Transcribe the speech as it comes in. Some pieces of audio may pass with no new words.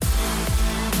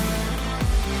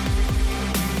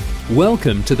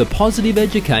Welcome to the Positive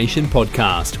Education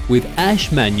Podcast with Ash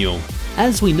Manuel.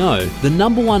 As we know, the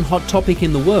number one hot topic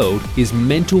in the world is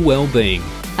mental well-being.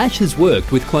 Ash has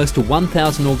worked with close to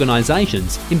 1,000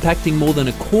 organisations impacting more than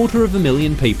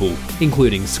 250,000 people,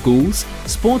 including schools,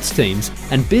 sports teams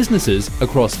and businesses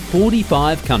across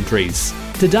 45 countries.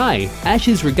 Today, Ash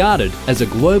is regarded as a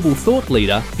global thought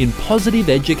leader in positive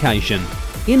education.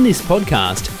 In this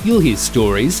podcast, you'll hear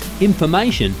stories,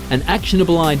 information and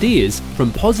actionable ideas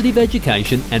from positive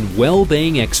education and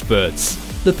well-being experts.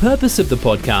 The purpose of the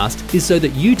podcast is so that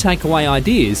you take away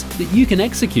ideas that you can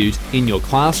execute in your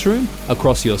classroom,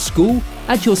 across your school,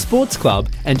 at your sports club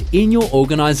and in your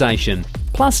organisation,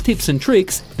 plus tips and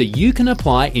tricks that you can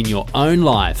apply in your own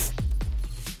life.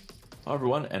 Hi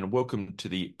everyone and welcome to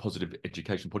the Positive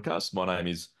Education Podcast. My name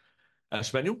is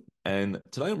Ash Manuel and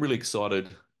today I'm really excited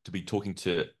to be talking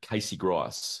to Casey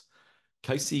Grice.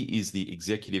 Casey is the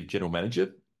Executive General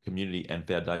Manager, Community and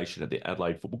Foundation at the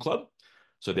Adelaide Football Club.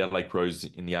 So the Adelaide Crows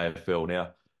in the AFL. Now,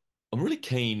 I'm really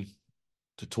keen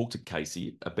to talk to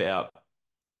Casey about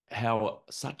how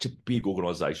such a big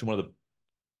organisation, one of the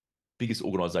biggest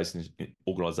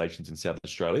organisations in South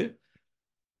Australia,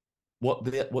 what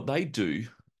they do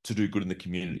to do good in the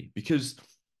community. Because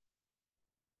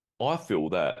I feel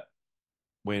that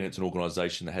when it's an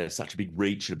organisation that has such a big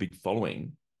reach and a big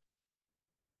following,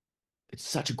 it's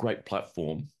such a great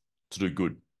platform to do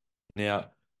good. Now,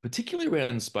 particularly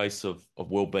around the space of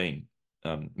well-being,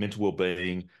 mental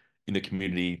well-being in the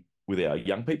community with our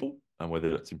young people,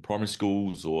 whether it's in primary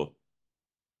schools or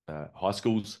high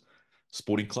schools,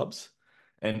 sporting clubs.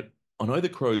 And I know the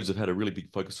Crows have had a really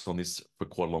big focus on this for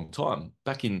quite a long time.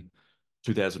 Back in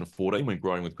 2014, when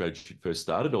Growing with Gratitude first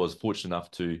started, I was fortunate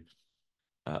enough to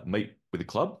meet with the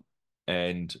club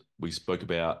and we spoke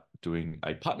about doing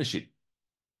a partnership.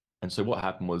 And so what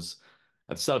happened was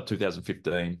at the start of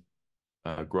 2015,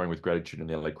 Growing with Gratitude and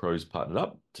the LA Crows partnered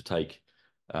up to take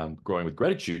Growing with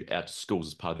Gratitude out to schools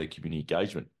as part of their community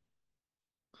engagement.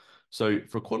 So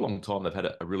for quite a long time, they've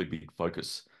had a really big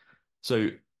focus. So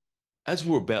as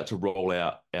we're about to roll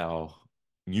out our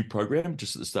new program,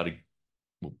 just at the start of,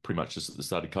 well, pretty much just at the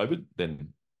start of COVID, then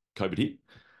COVID hit.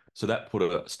 So that put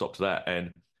a stop to that.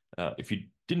 And if you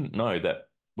didn't know that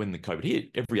when the COVID hit,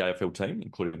 every AFL team,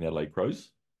 including the Adelaide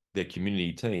Crows, their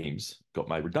community teams got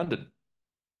made redundant.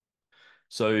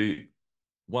 So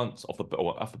once off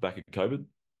the back of COVID,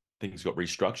 things got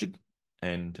restructured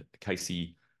and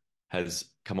Casey has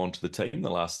come onto the team the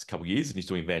last couple of years and he's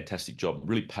doing a fantastic job,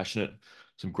 really passionate,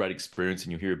 some great experience,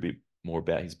 and you'll hear a bit more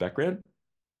about his background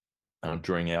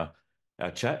during our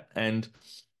chat. And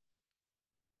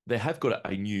they have got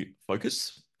a new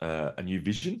focus, a new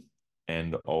vision,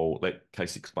 and I'll let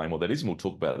Casey explain what that is, and we'll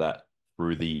talk about that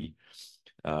through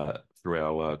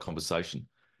our conversation.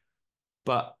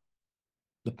 But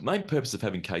the main purpose of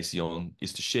having Casey on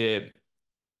is to share,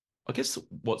 I guess,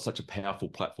 what's such a powerful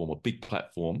platform, a big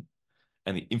platform,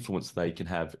 and the influence they can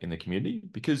have in the community.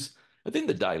 Because at the end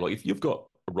of the day, like if you've got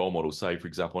a role model, say, for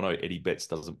example, I know Eddie Betts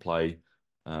doesn't play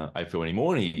AFL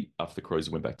anymore, and he, after the Crows,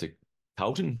 went back to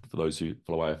Carlton, for those who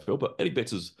follow AFL, but Eddie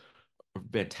Betts is a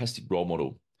fantastic role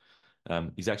model.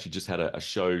 He's actually just had a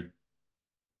show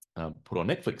put on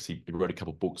Netflix. He wrote a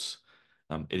couple of books,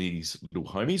 Eddie's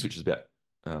Little Homies, which is about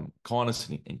kindness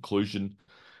and inclusion.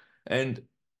 And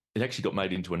it actually got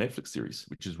made into a Netflix series,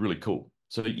 which is really cool.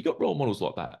 So you got role models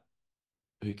like that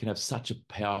who can have such a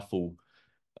powerful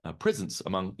presence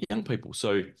among young people.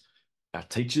 So our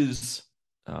teachers,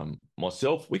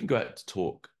 myself, we can go out to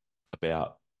talk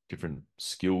about different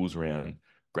skills around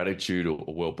gratitude or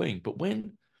well-being. But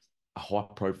when a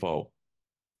high-profile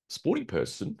sporting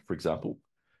person, for example,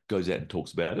 goes out and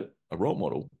talks about it, a role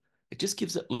model, it just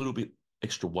gives it a little bit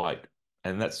extra weight.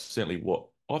 And that's certainly what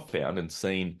I've found and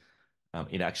seen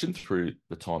in action through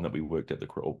the time that we worked at the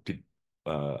Crows, did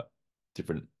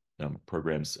different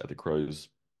programs at the Crows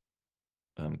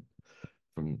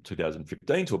from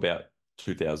 2015 to about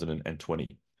 2020.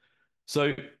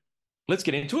 So let's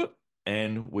get into it.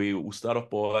 And we will start off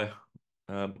by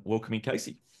welcoming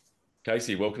Casey.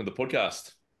 Casey, welcome to the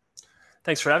podcast.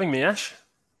 Thanks for having me, Ash.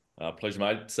 Pleasure,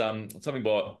 mate. It's something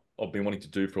I've been wanting to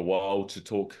do for a while, to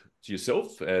talk to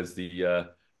yourself as the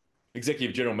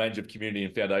Executive General Manager of Community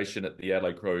and Foundation at the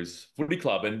Adelaide Crows Footy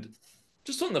Club. And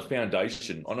just on the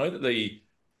foundation, I know that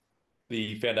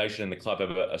the foundation and the club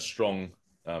have a strong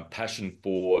passion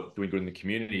for doing good in the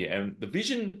community. And the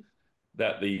vision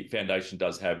that the foundation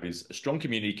does have is a strong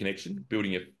community connection,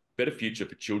 building a better future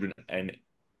for children and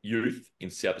youth in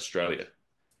South Australia.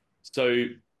 So,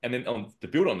 and then to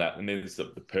build on that, and then there's the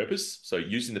purpose. So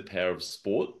using the power of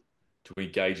sport to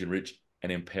engage, enrich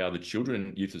and empower the children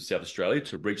and youth of South Australia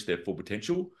to reach their full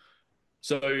potential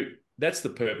So that's the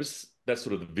purpose. That's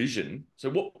sort of the vision. So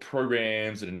what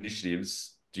programs and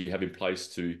initiatives do you have in place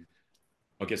to,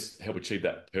 I guess, help achieve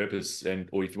that purpose? And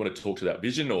or if you want to talk to that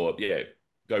vision, or yeah,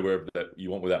 go wherever that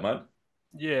you want with that, mate.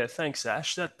 Yeah, thanks,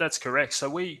 Ash. That's correct.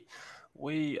 So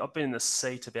I've been in the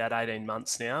seat about 18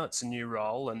 months now. It's a new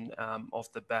role, and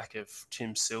off the back of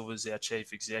Tim Silvers, our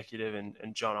chief executive,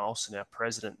 and John Olsen, our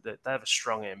president, that they have a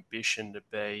strong ambition to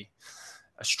be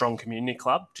a strong community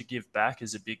club, to give back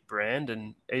as a big brand.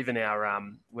 And even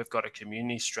we've got a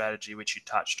community strategy which you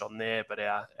touched on there, but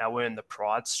our Earn the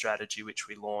Pride strategy, which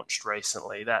we launched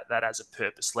recently, that has a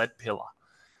purpose-led pillar.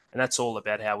 And that's all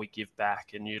about how we give back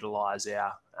and utilise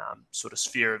our sort of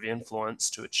sphere of influence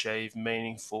to achieve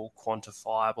meaningful,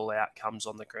 quantifiable outcomes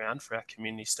on the ground for our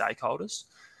community stakeholders.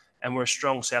 And we're a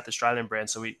strong South Australian brand,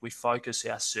 so we focus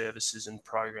our services and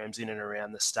programs in and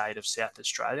around the state of South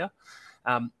Australia.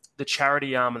 The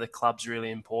charity arm of the club's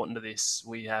really important to this.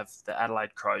 We have the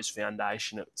Adelaide Crows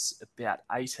Foundation. It's about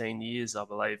 18 years, I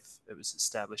believe, it was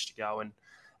established ago, and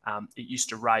it used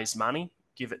to raise money,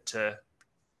 give it to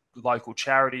local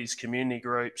charities, community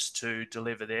groups to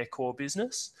deliver their core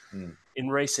business. Mm. In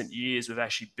recent years, we've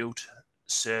actually built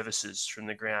services from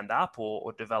the ground up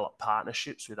or developed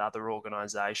partnerships with other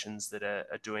organisations that are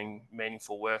doing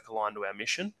meaningful work aligned to our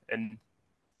mission. And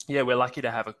yeah, we're lucky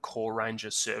to have a core range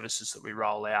of services that we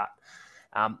roll out.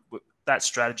 That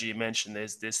strategy you mentioned,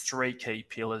 there's three key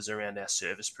pillars around our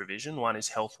service provision. One is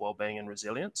health, wellbeing and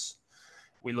resilience.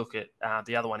 We look at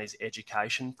the other one is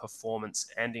education, performance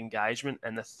and engagement.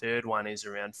 And the third one is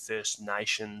around First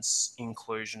Nations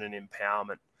inclusion and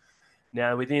empowerment.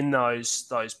 Now, within those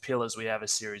pillars, we have a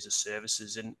series of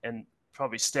services, and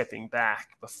probably stepping back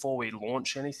before we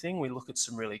launch anything, we look at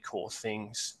some really core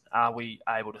things. Are we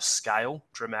able to scale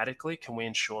dramatically? Can we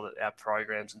ensure that our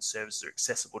programs and services are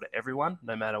accessible to everyone,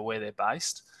 no matter where they're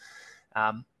based?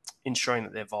 Ensuring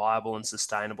that they're viable and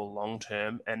sustainable long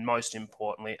term, and most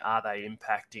importantly, are they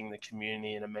impacting the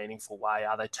community in a meaningful way?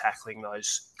 Are they tackling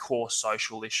those core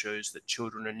social issues that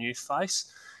children and youth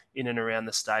face in and around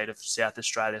the state of South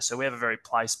Australia? So we have a very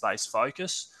place-based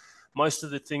focus. Most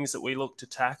of the things that we look to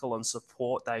tackle and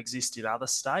support, they exist in other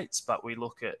states, but we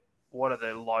look at what are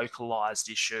the localised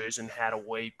issues and how do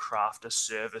we craft a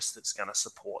service that's going to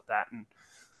support that and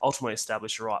ultimately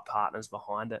establish the right partners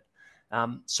behind it.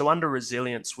 So under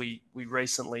resilience, we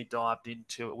recently dived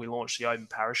into it. We launched the Open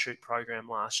Parachute program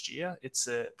last year. It's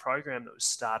a program that was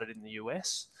started in the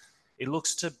US. It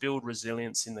looks to build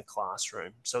resilience in the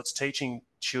classroom. So it's teaching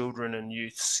children and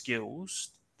youth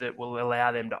skills that will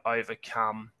allow them to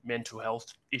overcome mental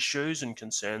health issues and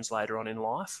concerns later on in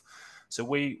life. So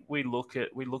we looked at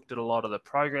a lot of the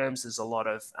programs. There's a lot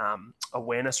of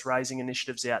awareness raising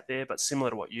initiatives out there, but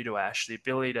similar to what you do, Ash, the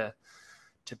ability to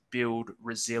build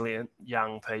resilient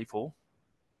young people,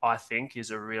 I think,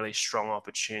 is a really strong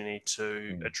opportunity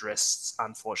to address,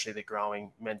 unfortunately, the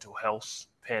growing mental health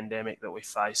pandemic that we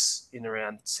face in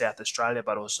around South Australia,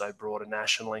 but also broader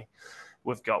nationally.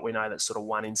 We know that sort of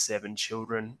 1 in 7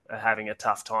 children are having a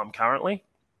tough time currently.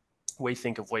 We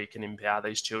think if we can empower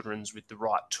these children with the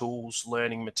right tools,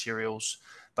 learning materials,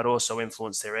 but also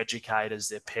influence their educators,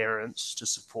 their parents to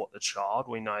support the child,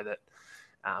 we know that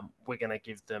we're going to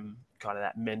give them kind of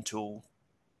that mental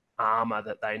armor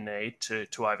that they need to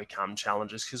overcome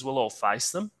challenges, because we'll all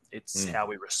face them. It's how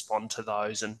we respond to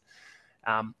those. And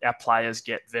our players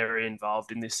get very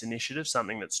involved in this initiative.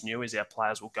 Something that's new is our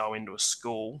players will go into a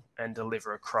school and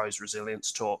deliver a Crows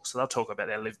resilience talk. So they'll talk about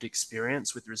their lived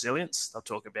experience with resilience. They'll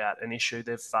talk about an issue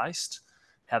they've faced,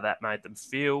 how that made them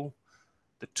feel,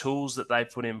 the tools that they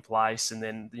put in place, and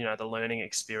then, the learning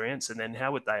experience, and then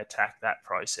how would they attack that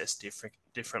process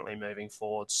differently moving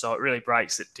forward. So it really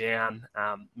breaks it down,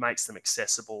 makes them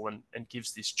accessible, and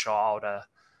gives this child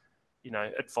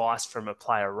advice from a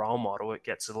player role model. It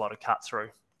gets a lot of cut through.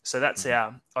 So that's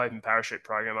our Open Parachute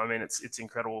program. I mean, it's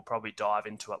incredible. We'll probably dive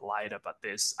into it later, but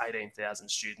there's 18,000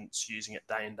 students using it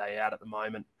day in, day out at the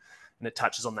moment, and it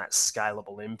touches on that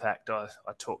scalable impact I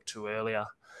talked to earlier.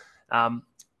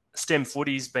 STEM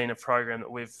Footy's been a program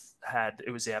that we've had.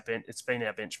 It's been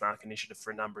our benchmark initiative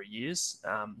for a number of years.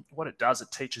 What it does, it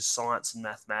teaches science and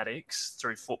mathematics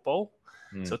through football.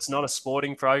 So it's not a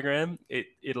sporting program. It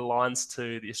aligns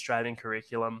to the Australian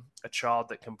curriculum. A child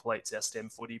that completes our STEM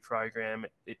Footy program,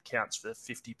 it counts for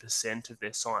 50% of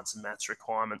their science and maths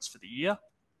requirements for the year.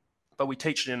 But we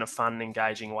teach it in a fun and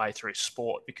engaging way through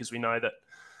sport, because we know that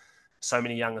so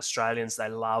many young Australians, they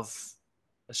love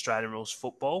Australian rules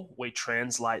football. We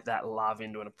translate that love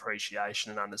into an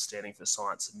appreciation and understanding for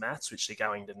science and maths, which they're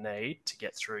going to need to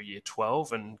get through year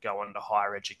 12 and go on to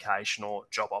higher education or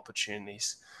job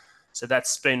opportunities. So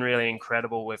that's been really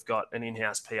incredible. We've got an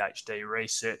in-house PhD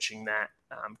researching that.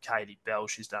 Katie Bell,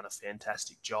 she's done a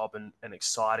fantastic job, and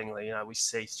excitingly, we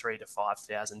see 3,000 to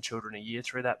 5,000 children a year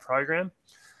through that program.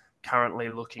 Currently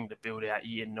looking to build out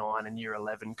Year 9 and Year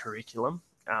 11 curriculum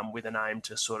with an aim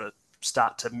to sort of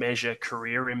start to measure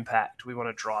career impact. We want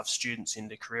to drive students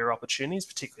into career opportunities,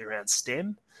 particularly around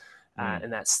STEM,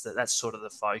 and that's sort of the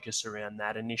focus around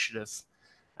that initiative.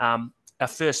 Our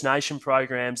First Nation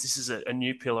programs, this is a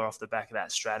new pillar off the back of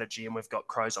that strategy, and we've got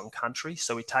Crows on Country.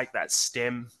 So we take that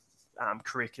STEM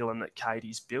curriculum that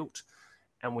Katie's built,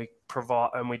 and we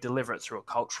deliver it through a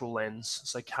cultural lens.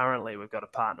 So currently we've got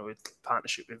a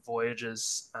partnership with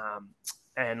Voyagers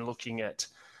and looking at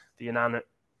the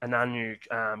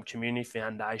Ananu Community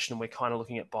Foundation. We're kind of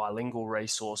looking at bilingual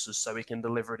resources so we can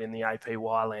deliver it in the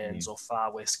APY lands or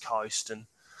Far West Coast. And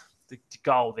the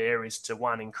goal there is to,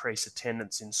 one, increase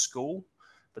attendance in school,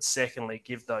 but secondly,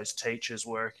 give those teachers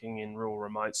working in rural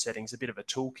remote settings a bit of a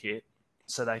toolkit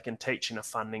so they can teach in a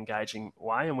fun, engaging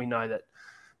way. And we know that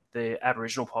the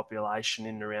Aboriginal population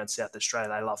in and around South Australia,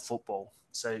 they love football.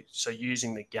 So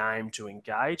using the game to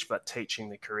engage, but teaching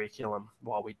the curriculum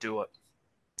while we do it.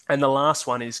 And the last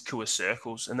one is Kua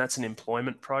Circles, and that's an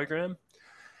employment program.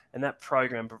 And that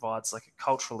program provides like a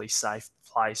culturally safe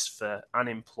place for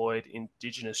unemployed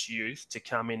Indigenous youth to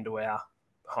come into our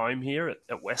home here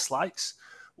at West Lakes.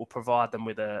 We'll provide them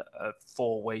with a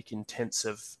 4-week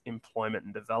intensive employment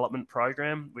and development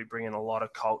program. We bring in a lot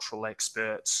of cultural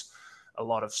experts, a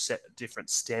lot of different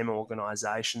STEM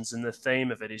organisations, and the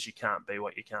theme of it is you can't be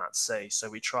what you can't see. So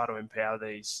we try to empower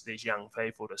these young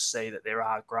people to see that there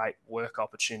are great work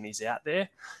opportunities out there,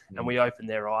 and we open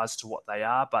their eyes to what they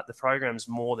are. But the program's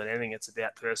more than anything, it's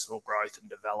about personal growth and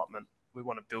development. We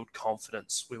want to build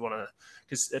confidence. We want to,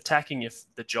 because attacking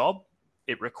the job,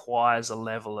 it requires a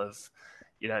level of,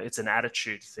 it's an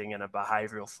attitude thing and a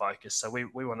behavioural focus. So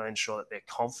we want to ensure that they're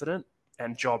confident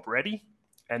and job ready,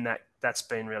 and that's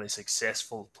been really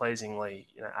successful. Pleasingly,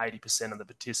 80% of the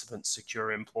participants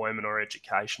secure employment or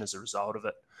education as a result of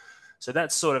it. So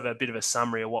that's sort of a bit of a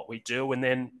summary of what we do. And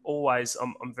then always,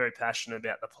 I'm very passionate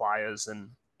about the players and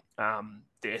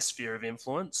their sphere of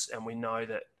influence. And we know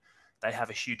that they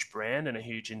have a huge brand and a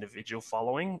huge individual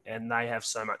following, and they have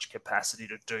so much capacity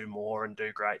to do more and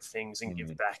do great things and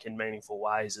give back in meaningful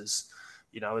ways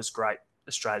as great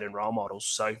Australian role models.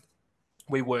 So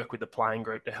we work with the playing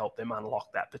group to help them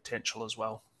unlock that potential as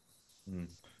well. Mate,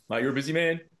 you're a busy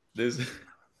man. There's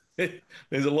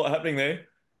a lot happening there.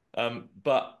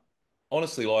 But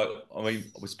honestly, you and I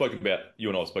have spoken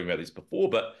about this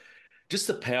before, but just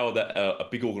the power that a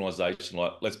big organisation,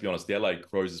 like, let's be honest, the Adelaide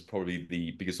Crows is probably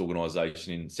the biggest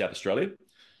organisation in South Australia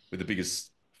with the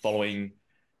biggest following,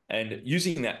 and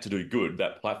using that to do good,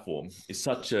 that platform, is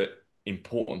such an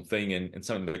important thing and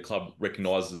something that the club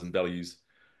recognises and values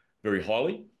very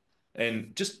highly.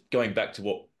 And just going back to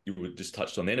what you were just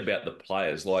touched on then about the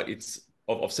players, like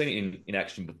I've seen it in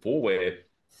action before where,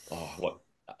 like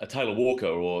a Taylor Walker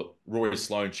or Rory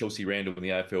Sloane, Chelsea Randall in the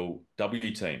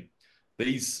AFLW team,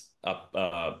 these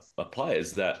are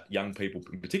players that young people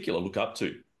in particular look up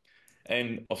to.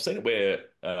 And I've seen it where,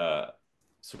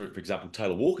 sort of, for example,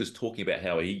 Taylor Walker's talking about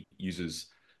how he uses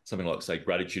something like, say,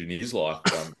 gratitude in his life.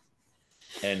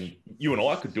 And you and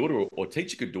I could do it, or a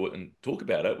teacher could do it and talk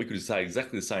about it. We could say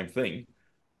exactly the same thing,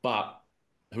 but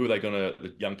who are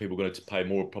the young people going to pay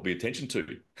more probably attention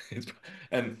to?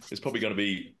 And it's probably going to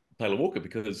be Taylor Walker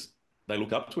because they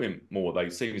look up to him more. They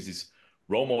see him as this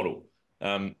role model.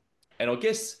 And I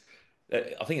guess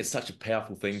I think it's such a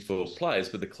powerful thing for players,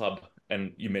 for the club.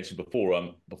 And you mentioned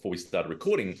before we started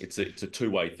recording, it's a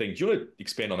two-way thing. Do you want to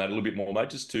expand on that a little bit more, mate?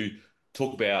 Just to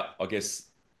talk about, I guess,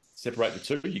 separate the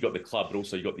two. You got the club, but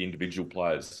also you got the individual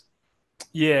players.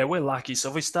 Yeah, we're lucky. So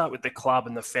if we start with the club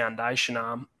and the foundation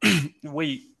arm,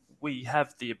 we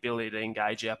have the ability to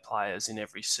engage our players in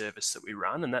every service that we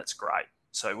run, and that's great.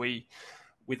 So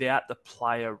without the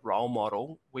player role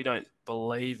model, we don't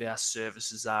believe our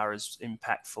services are as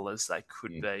impactful as they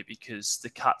could be, because the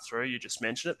cut through, you just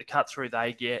mentioned it, the cut through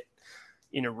they get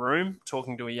in a room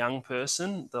talking to a young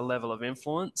person, the level of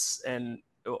influence. And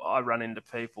I run into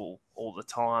people all the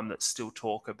time that still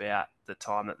talk about the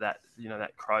time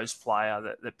that Crows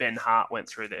player that Ben Hart went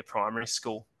through their primary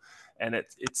school. And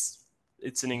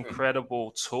it's an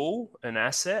incredible tool, an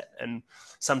asset, and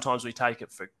sometimes we take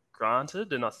it for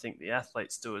granted, and I think the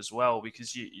athletes do as well,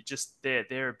 because you just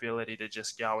their ability to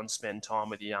just go and spend time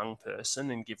with a young person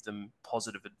and give them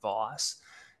positive advice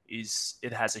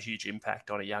it has a huge impact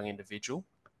on a young individual.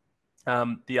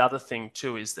 The other thing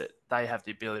too is that they have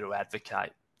the ability to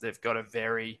advocate. They've got a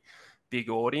very big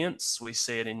audience. We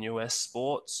see it in US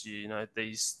sports.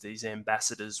 These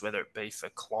ambassadors, whether it be for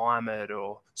climate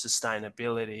or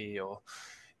sustainability or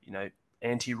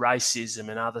anti-racism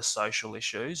and other social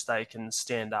issues, they can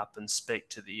stand up and speak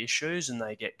to the issues, and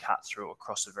they get cut through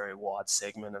across a very wide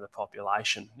segment of the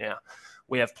population. Now,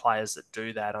 we have players that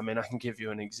do that. I mean, I can give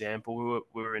you an example.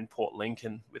 We were in Port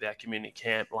Lincoln with our community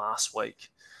camp last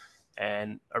week,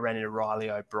 and I ran into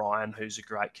Riley O'Brien, who's a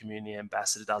great community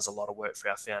ambassador, does a lot of work for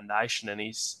our foundation, and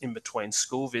he's in between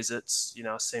school visits.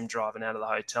 I see him driving out of the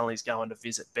hotel, and he's going to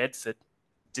visit Bedford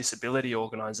Disability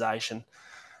Organisation.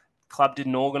 Club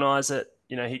didn't organise it.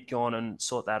 He'd gone and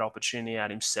sought that opportunity out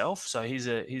himself. So he's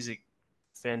a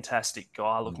fantastic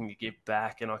guy looking to give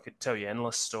back, and I could tell you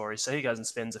endless stories. So he goes and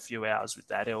spends a few hours with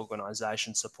that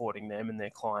organisation, supporting them and their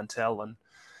clientele, and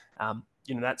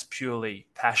that's purely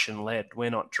passion-led. We're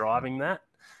not driving that.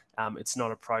 It's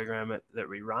not a program that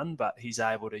we run, but he's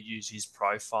able to use his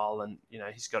profile, and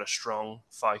he's got a strong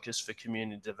focus for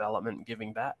community development and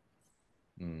giving back.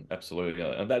 Absolutely,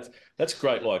 and that's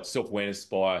great. Like self-awareness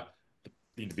by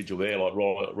the individual there, like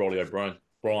Riley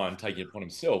O'Brien taking it upon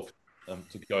himself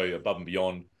to go above and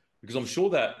beyond. Because I'm sure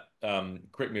that,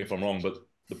 correct me if I'm wrong, but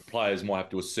the players might have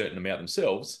to do a certain amount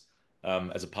themselves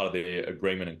as a part of their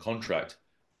agreement and contract,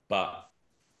 but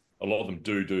a lot of them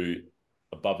do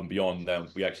above and beyond that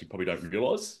we actually probably don't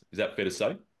realise. Is that fair to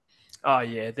say? Oh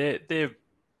yeah, they're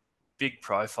big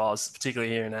profiles,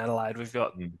 particularly here in Adelaide. We've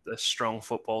got a strong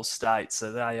football state,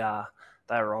 so they are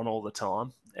on all the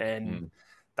time, and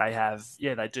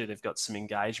they do. They've got some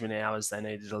engagement hours they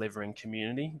need to deliver in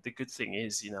community. The good thing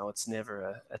is, it's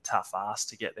never a tough ask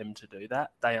to get them to do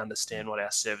that. They understand what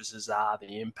our services are,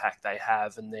 the impact they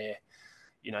have, and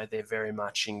they're very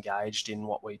much engaged in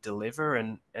what we deliver,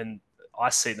 and I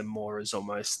see them more as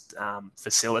almost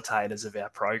facilitators of our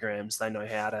programs. They know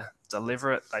how to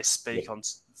deliver it. They speak on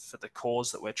for the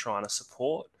cause that we're trying to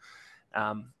support.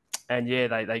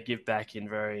 They give back in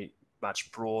very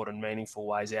much broad and meaningful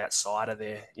ways outside of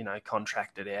their,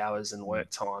 contracted hours and work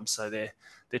time. So they're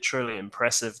truly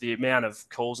impressive. The amount of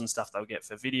calls and stuff they'll get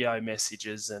for video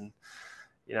messages and,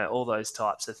 all those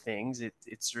types of things,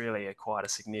 it's really quite a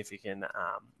significant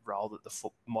role that the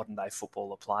modern day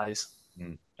footballer plays.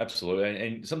 Absolutely.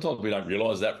 And sometimes we don't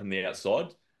realise that from the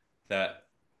outside, that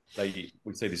we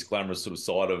see this glamorous sort of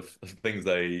side of things.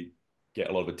 They get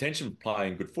a lot of attention for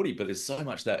playing good footy, but there's so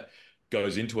much that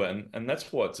goes into it. And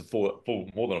that's why it's a full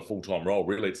more than a full-time role,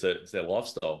 really. It's their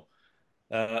lifestyle.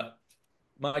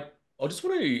 Mike, I just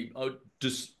want to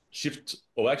just shift,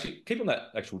 or actually keep on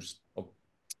that I'll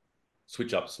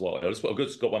switch up slightly. I've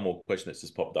just got one more question that's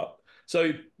just popped up.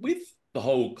 So with the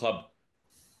whole club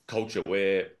culture,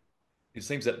 where it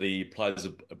seems that the players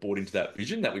have bought into that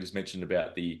vision that we just mentioned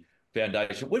about the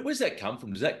foundation, where does that come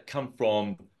from? Does that come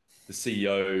from the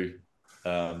CEO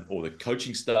or the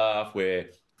coaching staff, where,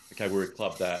 okay, we're a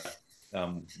club that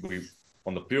we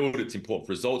on the field, it's important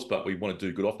for results, but we want to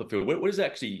do good off the field? Where does it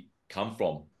actually come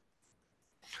from?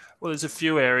 Well, there's a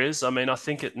few areas. I mean, I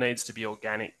think it needs to be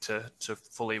organic to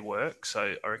fully work.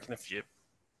 So I reckon if you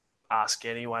ask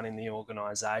anyone in the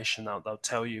organisation, they'll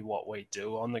tell you what we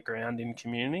do on the ground in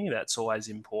community. That's always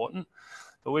important.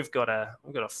 But we've got a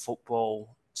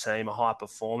football team, a high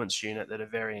performance unit that are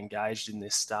very engaged in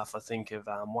this stuff. I think of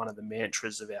one of the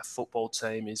mantras of our football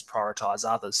team is prioritise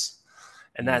others.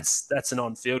 And that's an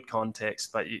on-field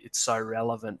context, but it's so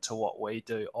relevant to what we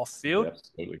do off-field. Yeah,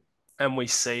 absolutely. And we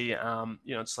see,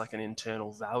 it's like an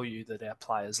internal value that our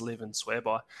players live and swear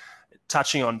by.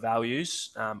 Touching on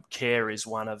values, care is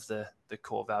one of the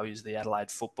core values of the Adelaide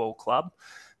Football Club,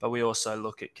 but we also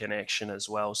look at connection as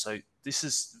well. So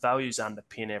values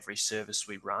underpin every service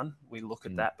we run. We look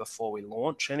at that before we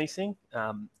launch anything.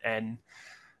 And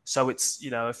so it's,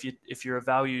 if you're a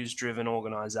values-driven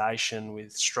organisation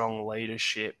with strong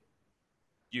leadership,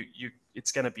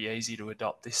 it's going to be easy to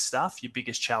adopt this stuff. Your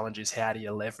biggest challenge is how do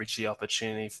you leverage the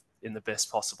opportunity in the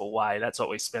best possible way? That's what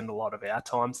we spend a lot of our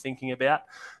time thinking about,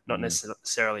 not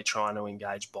necessarily trying to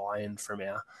engage buy-in from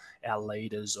our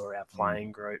leaders or our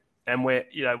playing group. And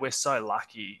we're so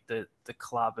lucky that the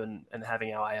club and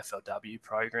having our AFLW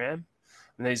program,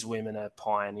 and these women are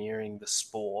pioneering the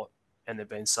sport and they've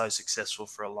been so successful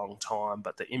for a long time,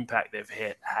 but the impact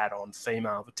they've had on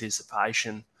female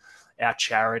participation, our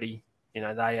charity,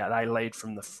 they lead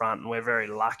from the front, and we're very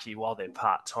lucky. While they're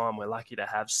part-time, we're lucky to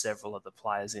have several of the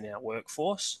players in our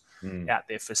workforce out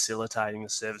there facilitating the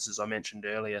services I mentioned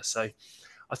earlier. So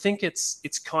I think it's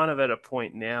kind of at a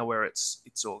point now where it's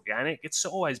organic. It's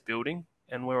always building,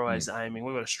 and we're always aiming.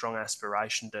 We've got a strong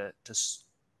aspiration to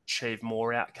achieve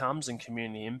more outcomes and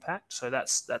community impact. So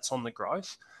that's on the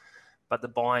growth. but the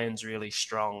buy-in's really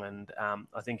strong. And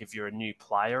I think if you're a new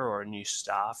player or a new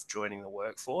staff joining the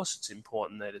workforce, it's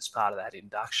important that as part of that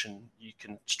induction, you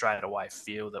can straight away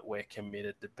feel that we're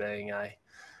committed to being a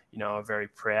very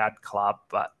proud club,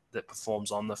 but that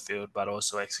performs on the field, but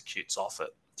also executes off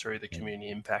it through the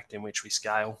community impact in which we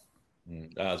scale.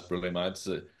 That's brilliant, mate.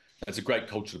 It's a great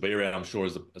culture to be around, I'm sure,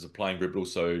 as a playing group, but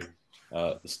also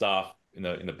the staff in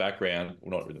the background,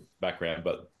 well, not in the background,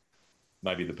 but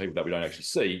maybe the people that we don't actually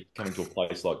see coming to a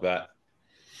place like that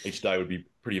each day would be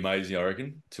pretty amazing, I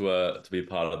reckon, to be a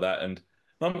part of that. And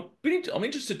I'm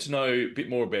interested to know a bit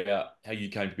more about how you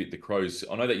came to be at the Crows.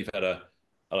 I know that you've had a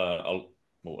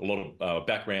lot of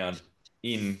background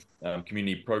in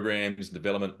community programs,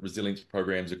 development, resilience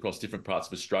programs across different parts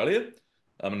of Australia.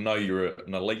 I know you're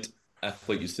an elite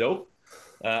athlete yourself.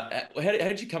 How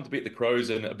did you come to be at the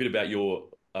Crows, and a bit about your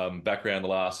background the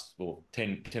last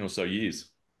 10 or so years?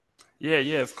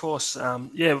 Yeah, of course.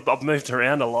 I've moved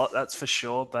around a lot, that's for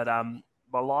sure. But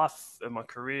my life and my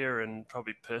career and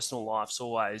probably personal life's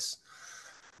always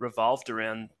revolved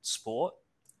around sport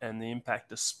and the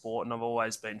impact of sport. And I've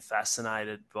always been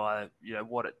fascinated by,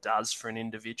 what it does for an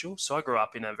individual. So I grew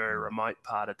up in a very remote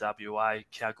part of WA,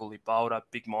 Kalgoorlie-Boulder,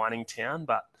 big mining town,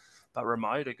 but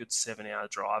remote, a good 7-hour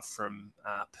drive from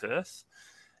Perth,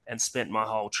 and spent my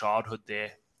whole childhood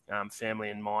there, family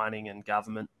in mining and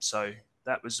government. So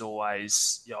that was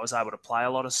always, I was able to play a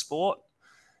lot of sport,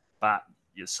 but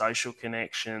your social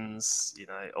connections,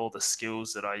 all the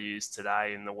skills that I use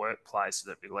today in the workplace,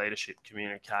 whether it be leadership,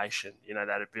 communication,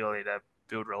 that ability to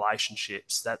build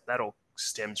relationships, that all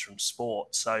stems from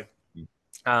sport. So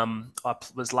I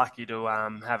was lucky to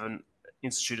have an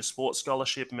Institute of Sport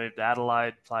scholarship, moved to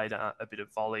Adelaide, played a bit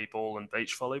of volleyball and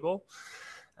beach volleyball.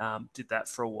 Did that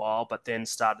for a while, but then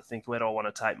started to think, where do I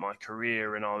want to take my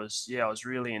career? And I was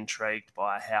really intrigued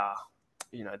by how,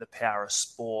 the power of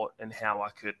sport and how I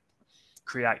could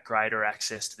create greater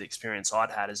access to the experience I'd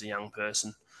had as a young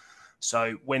person.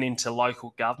 So went into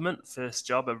local government. First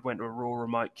job, I went to a rural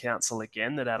remote council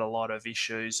again that had a lot of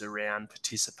issues around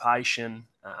participation.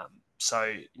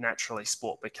 So naturally,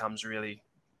 sport becomes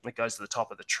it goes to the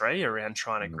top of the tree around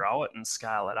trying to grow it and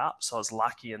scale it up. So I was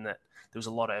lucky in that there was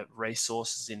a lot of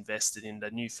resources invested into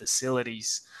new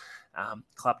facilities,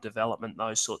 club development,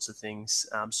 those sorts of things.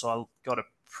 So I got a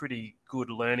pretty good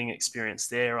learning experience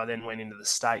there. I then went into the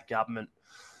state government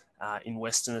in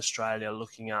Western Australia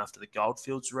looking after the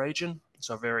Goldfields region.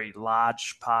 So a very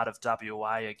large part of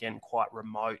WA, again, quite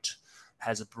remote,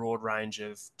 has a broad range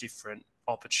of different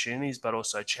opportunities, but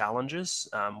also challenges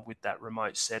with that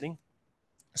remote setting.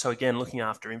 So again, looking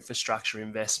after infrastructure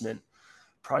investment,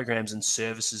 programs and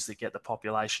services that get the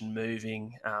population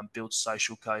moving, build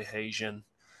social cohesion,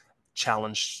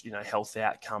 challenge, health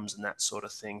outcomes and that sort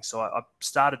of thing. So I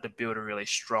started to build a really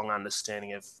strong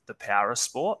understanding of the power of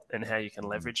sport and how you can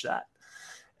leverage that.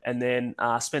 And then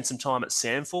spent some time at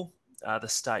SANFL, the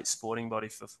state sporting body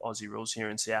for Aussie rules here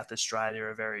in South Australia,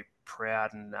 a very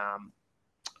proud and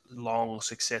long,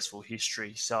 successful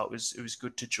history. So it was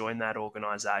good to join that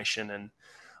organisation, and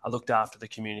I looked after the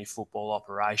community football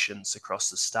operations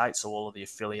across the state, so all of the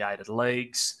affiliated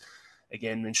leagues,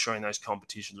 again, ensuring those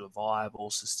competitions were viable,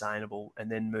 sustainable,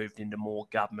 and then moved into more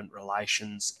government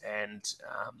relations and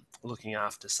looking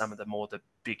after some of the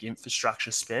big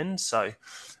infrastructure spend. So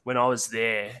when I was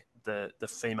there, the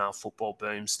female football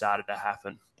boom started to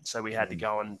happen. So we had to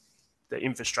go, and the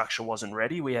infrastructure wasn't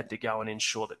ready. We had to go and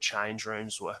ensure that change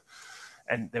rooms were,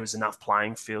 and there was enough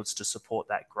playing fields to support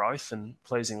that growth. And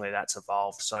pleasingly, that's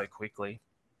evolved so quickly.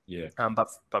 Yeah.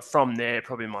 But from there,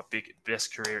 probably my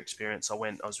best career experience, I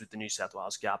was with the New South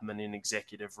Wales government in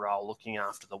executive role, looking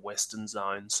after the Western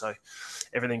Zone. So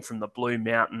everything from the Blue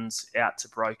Mountains out to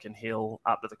Broken Hill,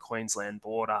 up to the Queensland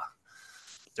border.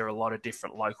 There are a lot of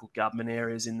different local government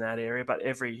areas in that area, but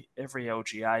every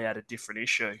LGA had a different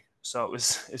issue. So it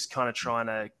was kind of trying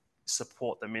to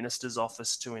support the minister's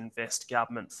office to invest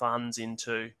government funds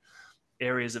into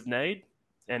areas of need.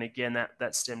 And again,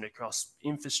 that stemmed across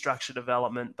infrastructure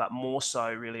development, but more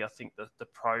so really, I think, the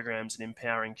programs and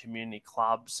empowering community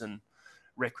clubs and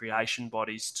recreation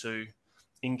bodies to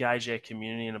engage their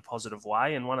community in a positive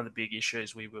way. And one of the big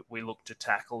issues we looked to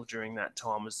tackle during that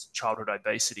time was childhood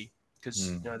obesity,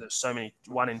 because there's so many,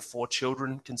 1 in 4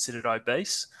 children considered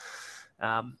obese,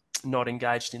 not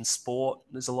engaged in sport.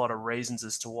 There's a lot of reasons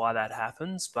as to why that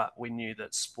happens, but we knew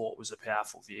that sport was a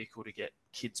powerful vehicle to get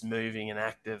kids moving and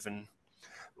active, and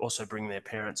also bring their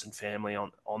parents and family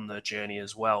on the journey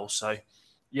as well. So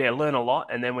learn a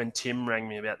lot. And then when Tim rang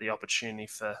me about the opportunity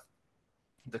for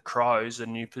the Crows, a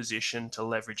new position to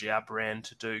leverage our brand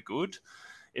to do good,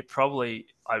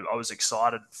 I was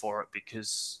excited for it,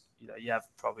 because you have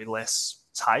probably less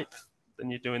tape than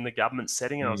you do in the government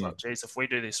setting. And I was like, geez, if we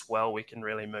do this well, we can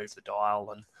really move the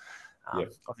dial. And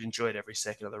I've enjoyed every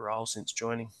second of the role since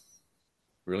joining.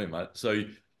 Brilliant, mate. So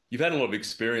you've had a lot of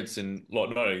experience in, like,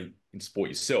 not only in sport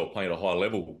yourself, playing at a high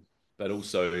level, but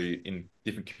also in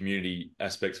different community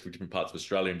aspects for different parts of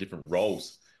Australia and different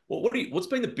roles. What's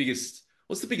been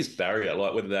what's the biggest barrier,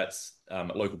 like whether that's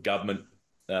local government,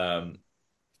 um,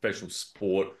 professional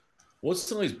sport? What's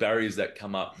some of those barriers that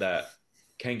come up that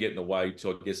can get in the way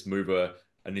to, I guess, move a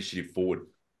initiative forward?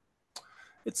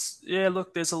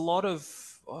 Look, there's a lot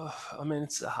of,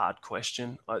 it's a hard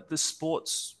question. The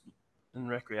sports and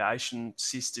recreation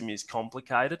system is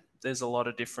complicated. There's a lot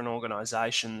of different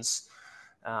organisations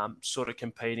sort of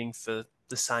competing for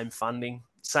the same funding.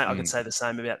 I could say the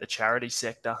same about the charity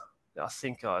sector. I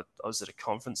think I was at a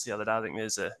conference the other day. I think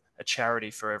there's a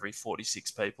charity for every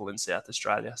 46 people in South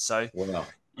Australia. So Wow.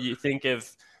 you think of,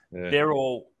 they're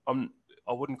all,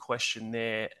 I wouldn't question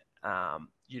their,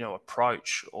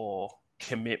 approach or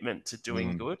commitment to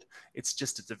doing good.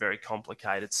 It's a very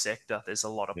complicated sector. There's a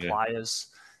lot of players,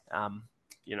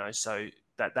 so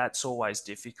that's always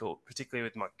difficult, particularly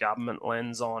with my government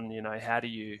lens on, how do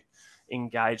you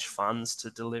engage funds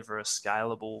to deliver a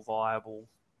scalable, viable,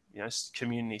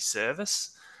 community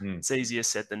service? It's easier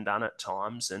said than done at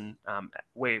times. And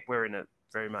we're in a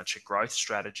very much a growth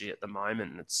strategy at the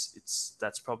moment. And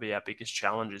that's probably our biggest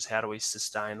challenge, is how do we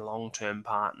sustain long-term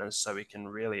partners so we can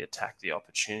really attack the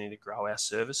opportunity to grow our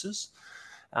services.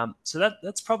 So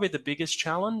that's probably the biggest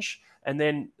challenge. And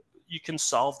then you can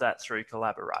solve that through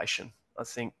collaboration. I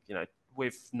think,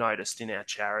 we've noticed in our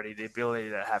charity the ability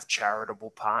to have charitable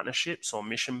partnerships or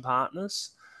mission partners.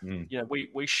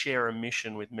 We share a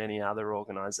mission with many other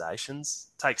organisations.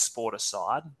 Take sport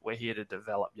aside, we're here to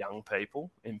develop young people,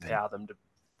 empower them to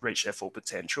reach their full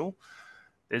potential.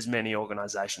 There's many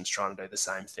organisations trying to do the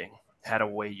same thing. How do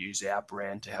we use our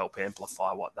brand to help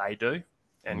amplify what they do?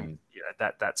 And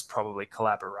that's probably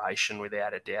collaboration,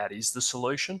 without a doubt, is the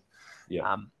solution.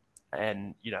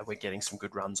 And we're getting some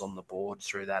good runs on the board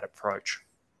through that approach.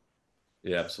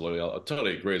 Yeah, absolutely. I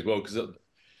totally agree as well, because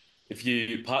if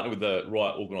you partner with the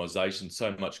right organisation,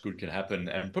 so much good can happen,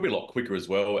 and probably a lot quicker as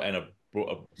well, and a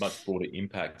much broader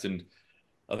impact. And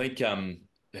I think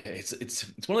it's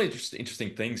one of the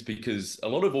interesting things, because a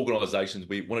lot of organisations,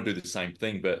 we want to do the same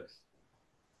thing, but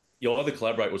you either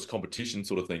collaborate or it's competition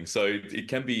sort of thing. So it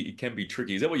can be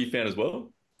tricky. Is that what you found as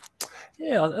well?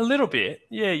 Yeah, a little bit.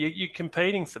 Yeah, you're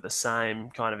competing for the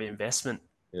same kind of investment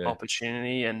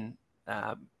opportunity, and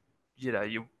I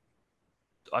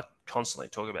constantly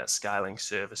talk about scaling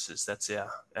services. That's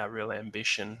our real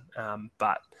ambition.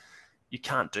 But you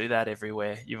can't do that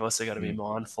everywhere. You've also got to be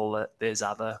mindful that there's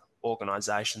other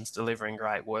organisations delivering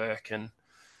great work, and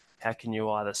how can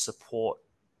you either support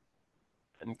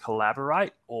and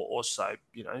collaborate, or also,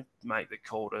 make the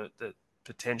call that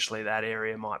potentially that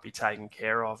area might be taken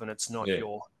care of, and it's not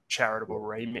your charitable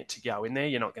remit to go in there.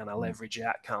 You're not going to leverage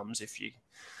outcomes if you.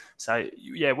 So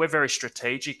we're very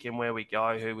strategic in where we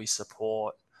go, who we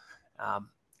support,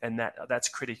 and that's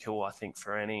critical, I think,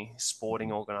 for any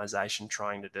sporting organisation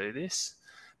trying to do this.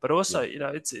 But also,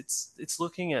 it's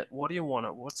looking at what do you want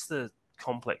to, what's the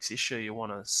complex issue you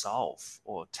want to solve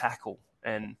or tackle.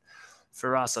 And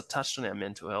for us, I touched on our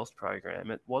mental health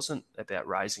program. It wasn't about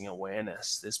raising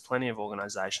awareness. There's plenty of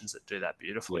organisations that do that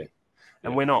beautifully,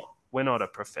 and we're not a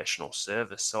professional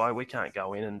service, so we can't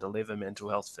go in and deliver mental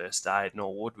health first aid,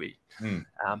 nor would we.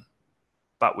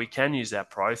 But we can use our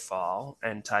profile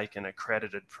and take an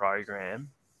accredited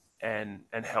program and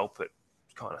help it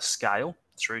kind of scale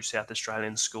through South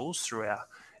Australian schools through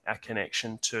our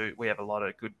connection to. We have a lot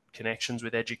of good connections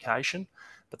with education.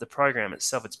 But the program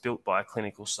itself, it's built by a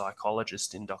clinical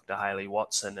psychologist in Dr. Hayley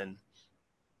Watson,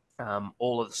 and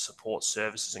all of the support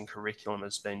services and curriculum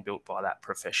has been built by that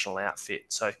professional outfit.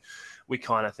 So we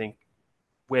kind of think,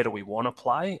 where do we want to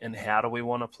play and how do we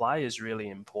want to play is really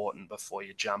important before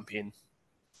you jump in.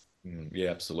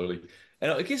 Yeah, absolutely.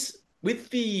 And I guess with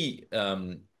the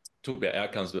talk about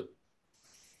outcomes, but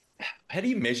how do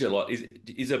you measure? Like,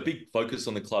 is a big focus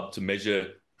on the club to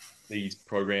measure these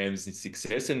programs and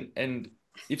success? And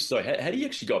if so, how do you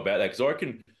actually go about that? Because I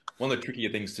reckon one of the trickier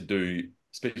things to do,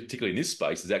 particularly in this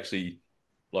space, is actually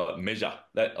like measure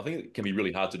that. I think it can be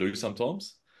really hard to do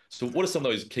sometimes. So what are some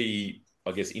of those key,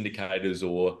 I guess, indicators,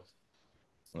 or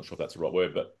I'm not sure if that's the right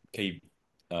word, but key,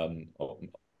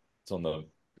 it's on the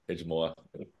edge of my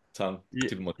tongue,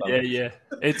 tip of my tongue. Yeah.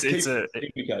 It's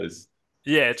indicators.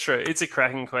 Yeah, true. It's a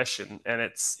cracking question, and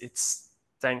it's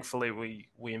thankfully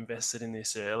we invested in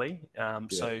this early.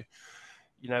 So,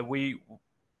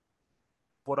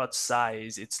 what I'd say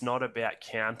is it's not about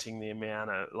counting the amount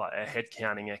of like a head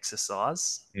counting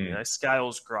exercise.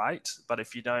 Scale's great, but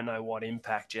if you don't know what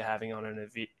impact you're having on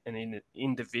an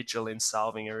individual in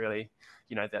solving a really,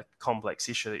 that complex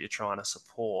issue that you're trying to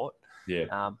support,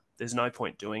 there's no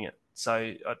point doing it. So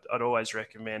I'd always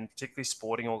recommend, particularly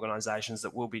sporting organisations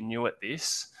that will be new at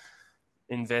this,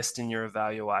 invest in your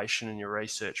evaluation and your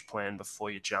research plan before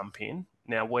you jump in.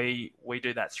 Now, we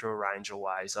do that through a range of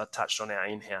ways. I touched on our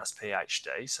in-house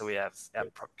PhD. So we have our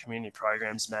community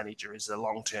programs manager is a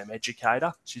long-term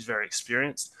educator. She's very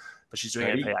experienced, but she's doing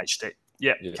Katie? her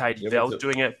PhD. Katie Bell,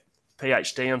 doing a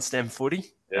PhD on STEM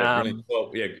footy. Yeah, brilliant.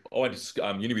 Well, I went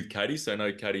to uni with Katie, so I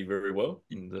know Katie very well.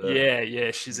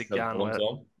 And, she's a gun. A long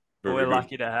time. We're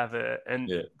lucky to have her.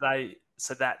 And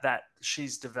so that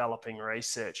she's developing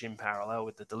research in parallel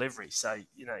with the delivery. So,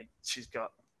 she's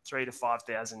got 3,000 to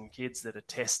 5,000 kids that are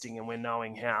testing, and we're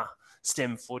knowing how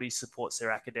STEM footy supports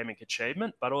their academic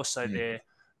achievement, but also their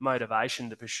motivation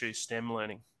to pursue STEM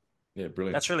learning. Yeah,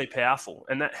 brilliant. That's really powerful.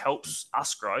 And that helps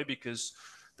us grow because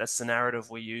that's the narrative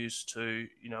we use to,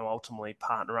 ultimately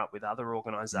partner up with other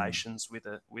organisations with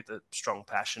a strong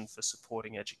passion for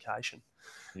supporting education.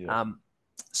 Yeah.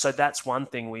 So that's one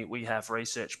thing. We have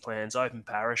research plans, open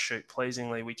parachute.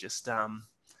 Pleasingly, we just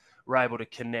were able to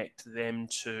connect them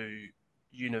to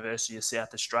University of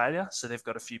South Australia. So they've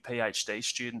got a few PhD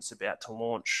students about to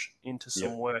launch into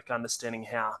some work, understanding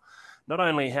not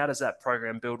only how does that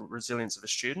program build resilience of a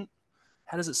student,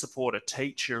 how does it support a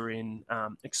teacher in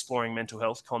exploring mental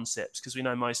health concepts? Because we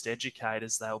know most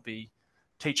educators, they'll be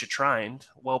teacher trained.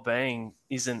 Wellbeing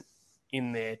isn't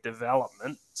in their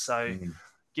development. So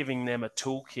giving them a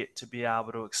toolkit to be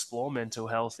able to explore mental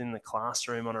health in the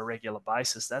classroom on a regular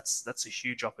basis, that's a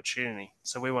huge opportunity.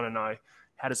 So we want to know,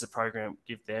 how does the program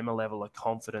give them a level of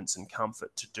confidence and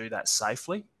comfort to do that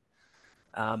safely?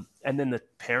 And then the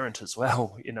parent as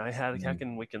well, how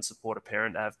can we support a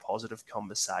parent to have positive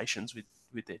conversations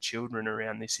with their children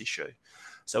around this issue?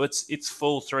 So it's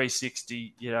full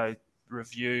 360,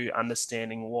 review,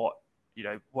 understanding what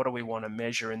do we want to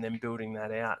measure, and then building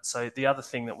that out. So the other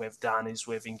thing that we've done is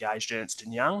we've engaged Ernst &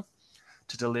 Young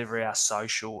to deliver our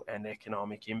social and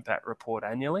economic impact report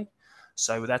annually.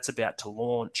 So that's about to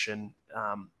launch, and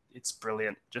it's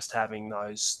brilliant just having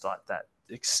those, like that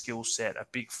skill set, a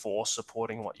big force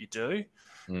supporting what you do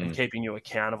and keeping you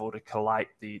accountable to collate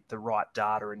the right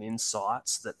data and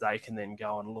insights that they can then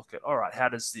go and look at, all right, how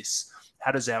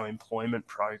does our employment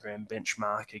program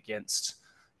benchmark against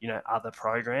other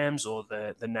programs or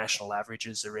the national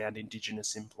averages around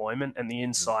Indigenous employment? And the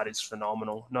insight is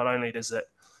phenomenal. Not only does it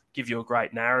give you a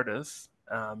great narrative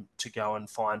to go and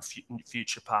find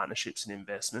future partnerships and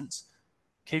investments,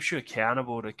 keeps you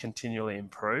accountable to continually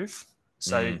improve.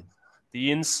 So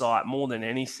the insight, more than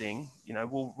anything,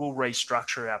 we'll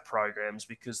restructure our programs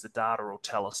because the data will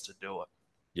tell us to do it.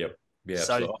 Yep. Yeah.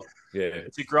 So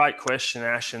it's a great question,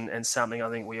 Ash, and something I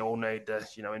think we all need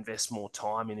to, invest more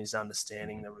time in, is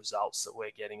understanding the results that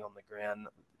we're getting on the ground.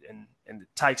 And it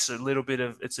takes a bit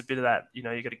of that, you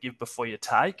got to give before you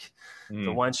take.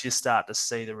 But once you start to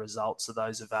see the results of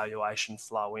those evaluations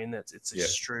flow in, it's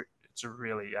a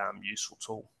really useful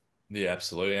tool. Yeah,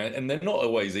 absolutely. And they're not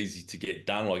always easy to get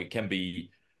done. Like, it can be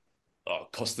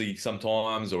costly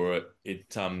sometimes, or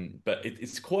but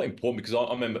it's quite important, because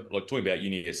I remember, like, talking about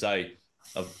UniSA,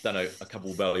 I've done a couple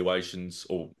of evaluations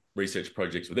or research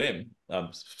projects with them,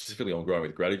 specifically on growing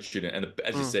with gratitude. And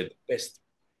as you said,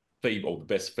 the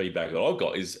best feedback that I've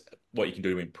got is what you can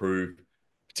do to improve,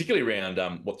 particularly around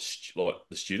the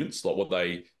students, like what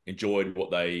they enjoyed,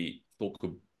 what they thought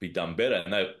could be done better.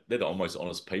 And they're the almost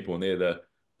honest people, and they're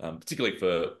particularly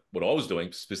for what I was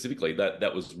doing specifically,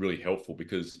 that was really helpful,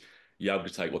 because you're able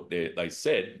to take what they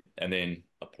said and then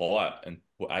apply it and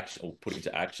put it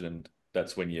into action, and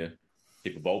that's when you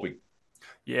keep evolving.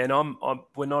 Yeah, and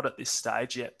we're not at this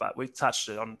stage yet, but we've touched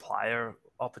on player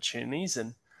opportunities,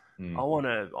 and I want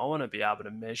to be able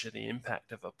to measure the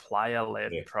impact of a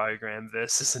player-led program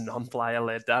versus a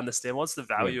non-player-led, to understand what's the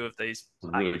value of these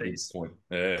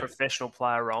professional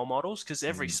player role models, because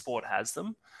every sport has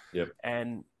them. Yep.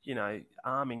 And,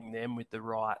 arming them with the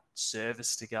right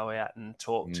service to go out and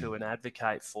talk to and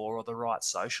advocate for, or the right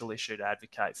social issue to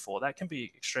advocate for, that can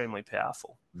be extremely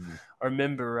powerful. I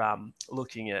remember I'm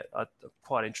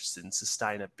quite interested in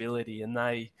sustainability, and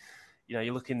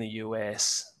you look in the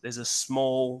US, there's a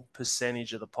small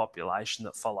percentage of the population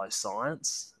that follow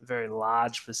science. A very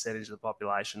large percentage of the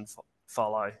population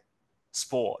follow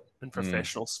sport and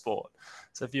professional sport.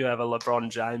 So if you have a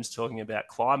LeBron James talking about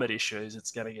climate issues,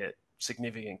 it's going to get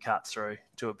significant cut through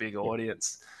to a big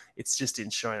audience. it's just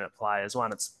ensuring that players,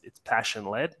 one, it's passion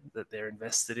led, that they're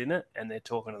invested in it and they're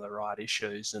talking to the right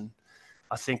issues. And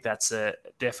I think that's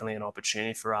definitely an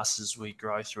opportunity for us as we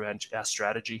grow through our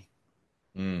strategy.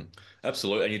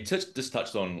 Absolutely. And you just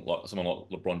touched on like someone like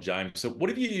LeBron James. So what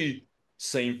have you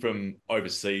seen from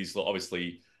overseas? Like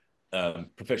obviously,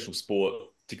 professional sport,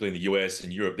 particularly in the US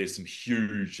and Europe, there's some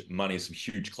huge money, some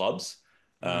huge clubs,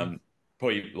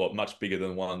 probably like much bigger than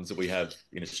the ones that we have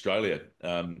in Australia.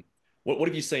 What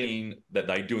have you seen that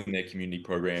they do in their community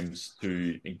programs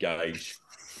to engage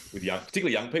with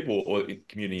particularly young people or in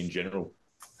community in general?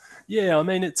 Yeah, I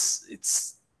mean,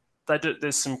 they do.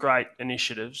 There's some great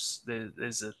initiatives.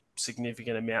 There's a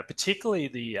significant amount, particularly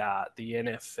the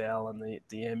NFL and the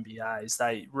NBAs.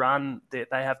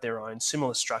 They have their own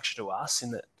similar structure to us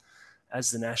in that, as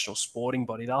the national sporting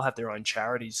body, they'll have their own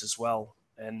charities as well,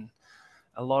 and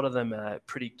a lot of them are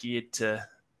pretty geared to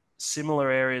similar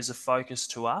areas of focus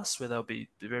to us, where they'll be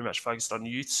very much focused on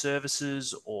youth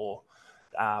services or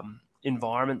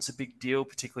environment's a big deal,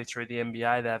 particularly through the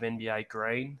NBA. They have NBA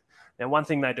Green. Now, one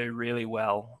thing they do really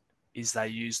well is they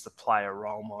use the player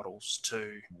role models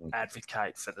to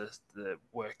advocate for the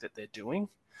work that they're doing,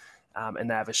 and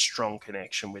they have a strong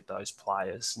connection with those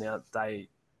players. Now, they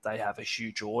have a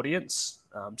huge audience,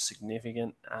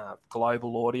 significant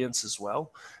global audience as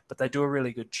well, but they do a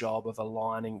really good job of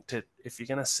aligning to, if you're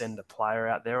going to send a player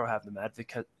out there or have them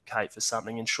advocate for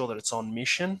something, ensure that it's on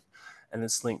mission and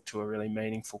it's linked to a really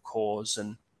meaningful cause.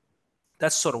 And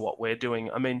that's sort of what we're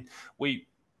doing. I mean,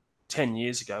 10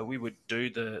 years ago, we would do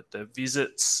the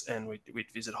visits and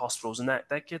we'd visit hospitals, and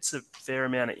that gets a fair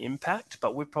amount of impact,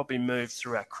 but we've probably moved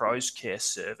through our Crows Care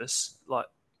service. Like,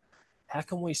 how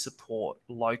can we support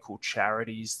local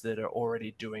charities that are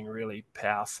already doing really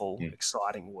powerful,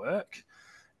 exciting work?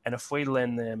 And if we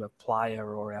lend them a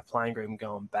player or our playing group and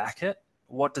go and back it,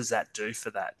 what does that do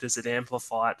for that? Does it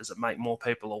amplify it? Does it make more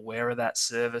people aware of that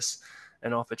service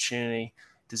and opportunity?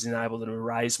 Does it enable them to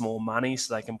raise more money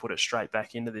so they can put it straight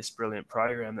back into this brilliant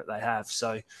program that they have?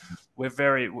 So we're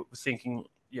thinking,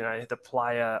 the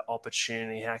player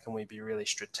opportunity, how can we be really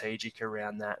strategic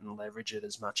around that and leverage it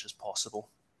as much as possible?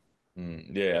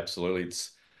 Yeah, absolutely.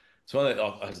 It's one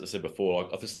that, as I said before,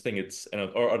 I just think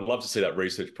I'd love to see that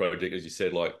research project, as you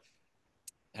said, like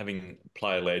having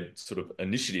player-led sort of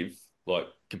initiative, like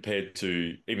compared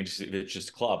to even just if it's just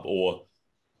a club or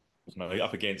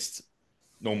up against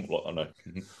normal. I don't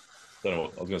know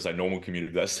what I was going to say. Normal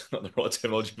community. That's not the right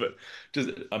terminology, but just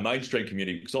a mainstream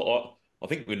community. Because I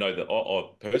think we know that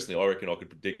I personally, I reckon I could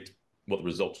predict what the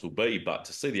results will be, but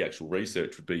to see the actual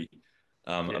research would be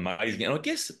amazing. And I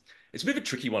guess it's a bit of a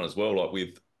tricky one as well. Like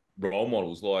with role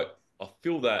models, like I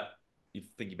feel that if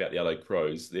thinking about the LA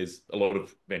Crows, there's a lot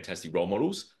of fantastic role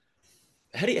models.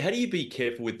 How do you be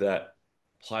careful with that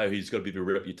player who's got a bit of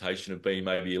a reputation of being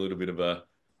maybe a little bit of a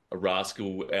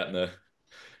rascal out in the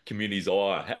community's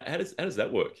eye? How does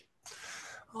that work?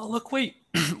 Oh, look, we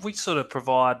sort of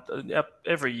provide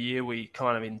every year. We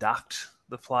kind of induct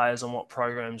the players on what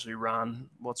programs we run,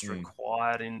 what's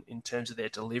required in terms of their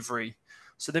delivery.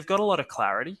 So they've got a lot of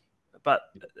clarity. But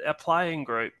our playing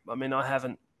group, I mean, I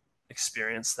haven't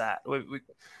experienced that.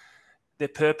 They're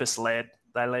purpose led.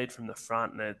 They lead from the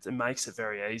front, and it makes it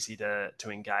very easy to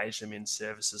engage them in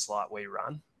services like we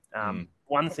run.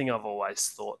 One thing I've always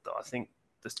thought, that I think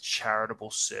the charitable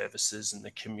services and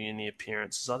the community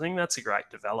appearances, I think that's a great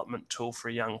development tool for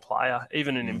a young player.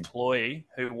 Even an employee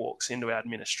who walks into our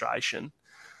administration,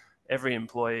 every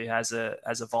employee has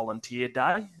a volunteer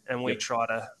day, and we try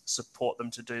to support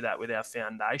them to do that with our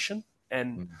foundation.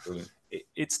 And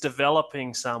it's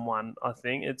developing someone. I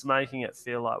think it's making it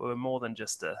feel like we're more than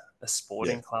just a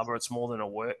sporting club, or it's more than a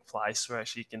workplace where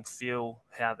actually you can feel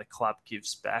how the club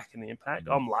gives back and the impact.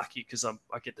 I'm lucky because I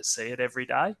get to see it every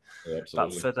day. Yeah,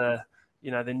 but for the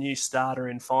new starter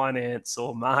in finance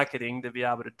or marketing to be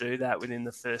able to do that within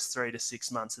the first 3 to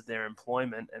 6 months of their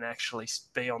employment and actually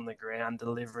be on the ground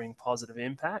delivering positive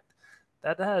impact,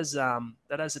 that has a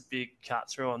big cut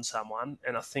through on someone,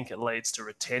 and I think it leads to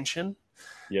retention.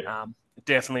 It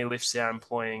definitely lifts our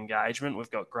employee engagement. We've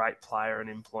got great player and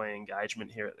employee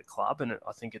engagement here at the club, and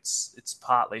I think it's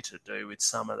partly to do with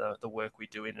some of the work we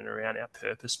do in and around our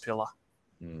purpose pillar.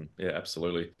 Yeah,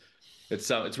 absolutely. It's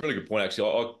a really good point, actually.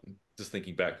 I just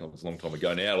thinking back, it was a long time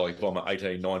ago now, like if I'm an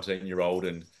 18, 19-year-old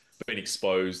and being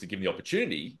exposed and given the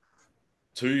opportunity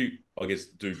to, I guess,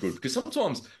 do good. Because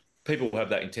sometimes people have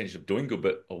that intention of doing good,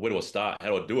 but where do I start? How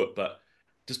do I do it? But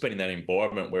just being in that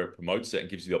environment where it promotes it and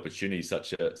gives you the opportunity is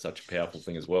such a powerful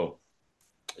thing as well.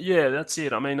 Yeah, that's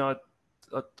it. I mean, I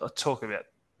talk about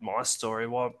my story.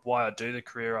 Why I do the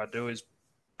career I do is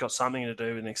got something to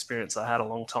do with an experience I had a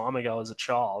long time ago as a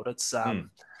child. It's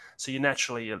So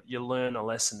you learn a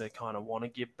lesson to kind of want to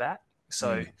give back.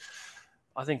 So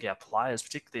I think our players,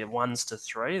 particularly 1s to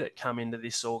 3 that come into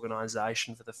this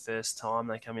organisation for the first time,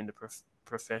 they come into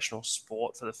professional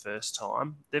sport for the first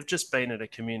time, they've just been at a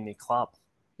community club.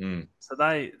 So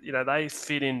they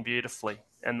fit in beautifully,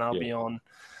 and they'll be on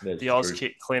That's the true.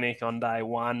 Auskick clinic on day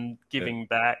one, giving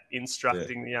back,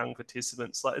 instructing the young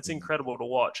participants. Like, it's incredible to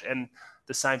watch. And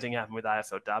the same thing happened with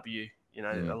AFLW.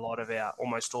 A lot of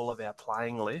almost all of our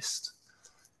playing list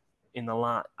in the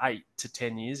last 8 to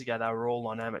 10 years ago, they were all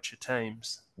on amateur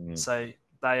teams. So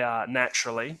they are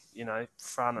naturally,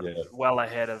 well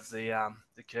ahead of the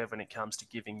curve when it comes to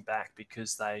giving back,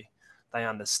 because they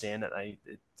understand that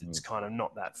it's kind of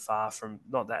not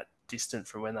that distant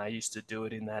from when they used to do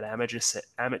it in that amateur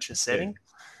setting.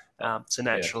 So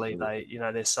naturally,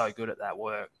 they're so good at that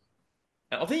work.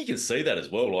 I think you can see that as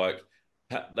well. Like,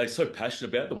 they're so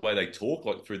passionate about the way they talk,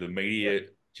 like through the media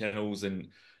channels, and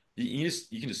you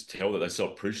can just tell that they're so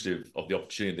appreciative of the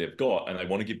opportunity they've got, and they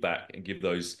want to give back and give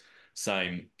those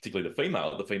same, particularly the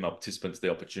female participants,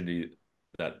 the opportunity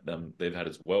that they've had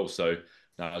as well. So,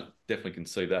 no, I definitely can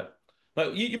see that.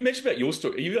 But you mentioned about your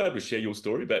story. Are you able to share your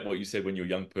story about what you said when you were a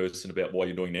young person about what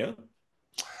you're doing now?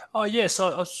 Oh, yeah.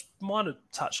 So might have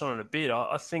touched on it a bit.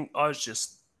 I think I was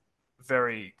just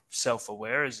very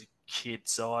self-aware as a kid.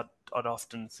 So I'd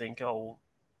often think,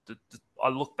 I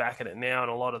look back at it now,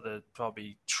 and a lot of the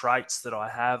probably traits that I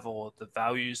have or the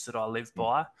values that I live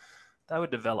by, they were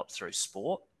developed through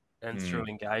sport and through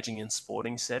engaging in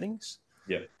sporting settings.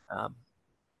 Yeah.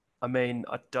 I mean,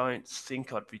 I don't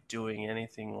think I'd be doing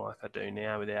anything like I do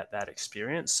now without that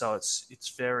experience. So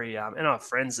it's very, and I have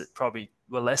friends that probably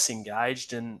were less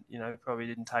engaged and, probably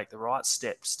didn't take the right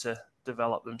steps to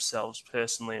develop themselves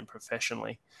personally and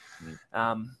professionally.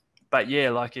 But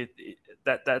yeah, like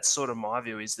that's sort of my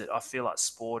view, is that I feel like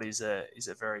sport is a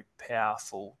very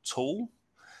powerful tool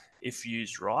if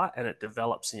used right, and it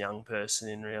develops a young person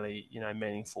in really,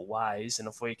 meaningful ways. And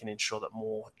if we can ensure that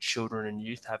more children and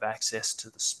youth have access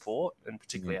to the sport, and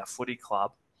particularly our footy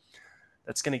club,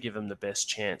 that's going to give them the best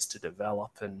chance to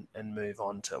develop and move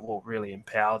on to, really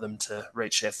empower them to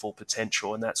reach their full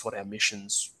potential. And that's what our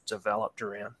mission's developed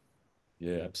around.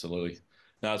 Yeah, absolutely.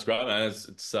 No, it's great, man.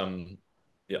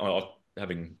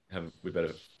 We've had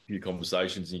a few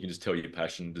conversations, and you can just tell your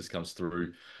passion just comes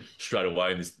through straight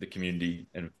away in the community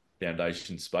and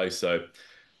foundation space. So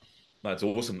that's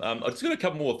awesome. I just got a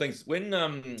couple more things. When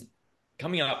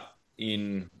coming up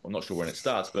in, I'm not sure when it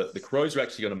starts, but the Crows are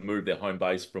actually going to move their home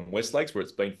base from West Lakes, where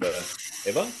it's been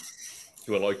forever,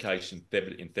 to a location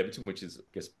in Theberton, which is, I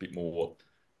guess, a bit more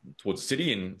towards the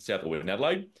city in South or in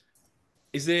Adelaide.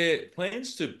 Is there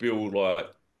plans to build I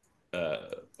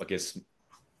guess,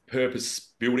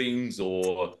 purpose buildings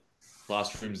or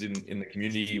classrooms in the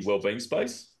community wellbeing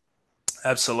space?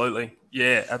 Absolutely.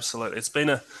 Yeah, absolutely. It's been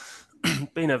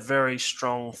a very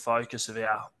strong focus of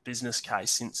our business case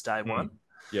since day one.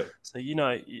 Yep. So,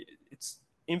 it's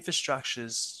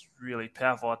infrastructure's really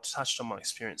powerful. I touched on my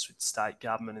experience with state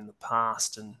government in the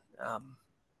past, and,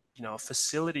 a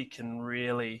facility can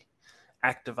really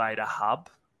activate a hub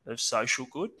of social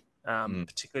good,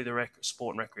 particularly the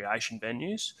sport and recreation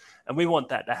venues. And we want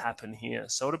that to happen here.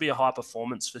 So it'll be a high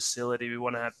performance facility. We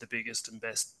want to have the biggest and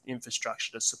best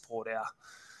infrastructure to support our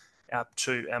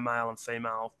male and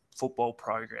female football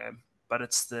program. But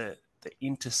it's the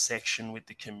intersection with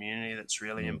the community that's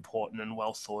really important and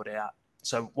well thought out.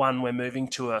 So one, we're moving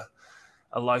to a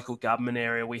local government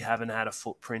area we haven't had a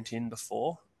footprint in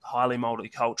before, highly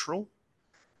multicultural.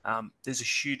 There's a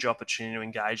huge opportunity to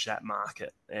engage that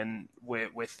market, and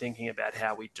we're thinking about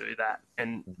how we do that.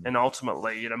 And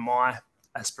ultimately, my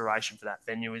aspiration for that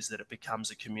venue is that it becomes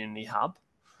a community hub.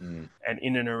 And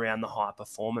in and around the high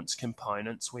performance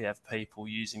components, we have people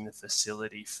using the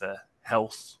facility for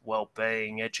health,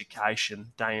 well-being,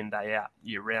 education, day in, day out,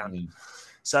 year round.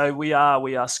 So we are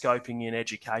scoping in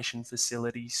education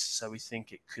facilities. So we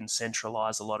think it can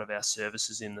centralise a lot of our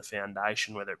services in the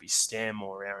foundation, whether it be STEM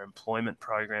or our employment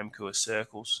program, Career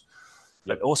Circles.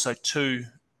 But also two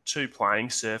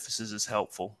playing surfaces is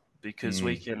helpful, because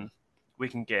we can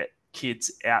get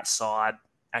kids outside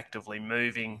actively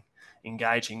moving,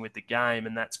 engaging with the game,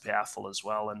 and that's powerful as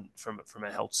well, and from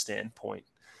a health standpoint.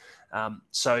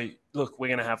 So look, we're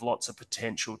going to have lots of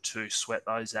potential to sweat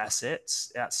those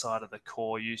assets outside of the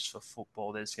core use for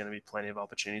football. There's going to be plenty of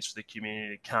opportunities for the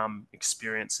community to come,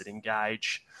 experience it,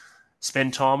 engage,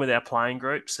 spend time with our playing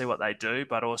group, see what they do,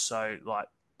 but also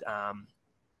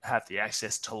have the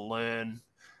access to learn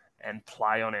and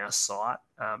play on our site,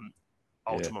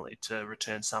 ultimately to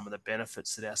return some of the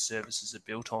benefits that our services are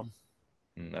built on.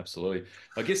 Absolutely.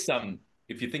 I guess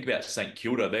if you think about St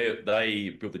Kilda, they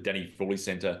built the Danny Frawley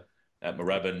Centre at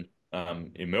Moorabbin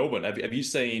in Melbourne. Have you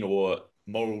seen or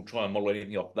try and model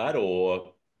anything off that,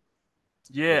 or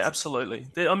Yeah, what's absolutely.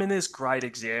 I mean, there's great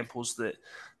examples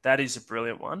that is a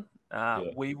brilliant one.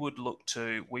 yeah. We want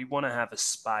to have a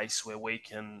space where we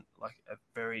can, like a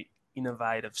very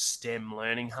innovative STEM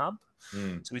learning hub.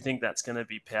 Mm, So we think that's going to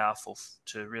be powerful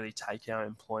to really take our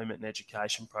employment and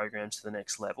education programs to the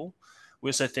next level. We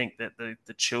also think that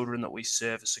the children that we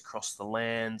service across the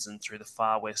lands and through the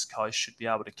far west coast should be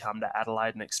able to come to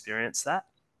Adelaide and experience that.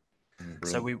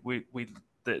 So brilliant.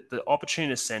 the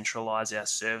opportunity to centralise our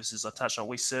services, I touched on,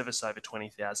 we service over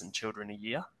 20,000 children a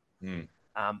year. Mm,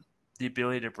 Um, the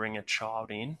ability to bring a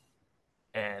child in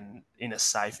a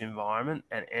safe environment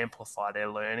and amplify their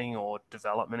learning or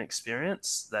development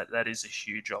experience, that is a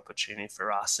huge opportunity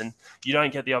for us. And you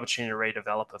don't get the opportunity to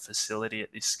redevelop a facility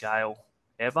at this scale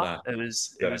ever. nah, It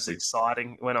was exactly.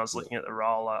 exciting. When I was Yeah. looking at the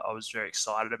role, I was very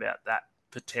excited about that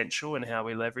potential and how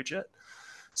we leverage it.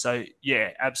 So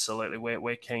yeah, absolutely,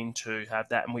 we're keen to have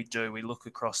that, and we do. We look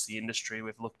across the industry.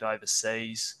 We've looked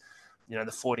overseas. You know,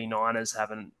 the 49ers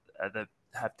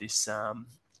have this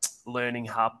learning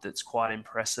hub that's quite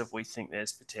impressive. We think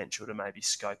there's potential to maybe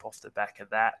scope off the back of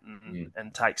that Mm,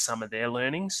 and take some of their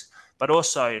learnings, but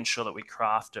also ensure that we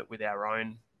craft it with our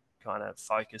own kind of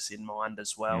focus in mind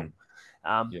as well. mm,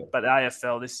 yeah. But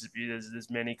AFL, this is beautiful. There's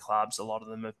many clubs. A lot of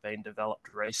them have been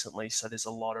developed recently, so there's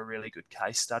a lot of really good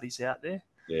case studies out there.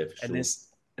 Yeah, for And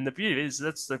sure. the beauty is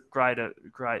that's the great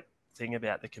thing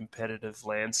about the competitive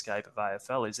landscape of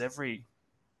AFL is every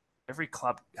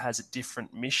club has a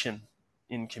different mission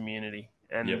in community,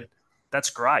 and Yep. that's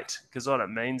great because what it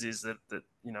means is that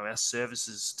our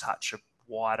services touch a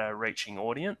wider reaching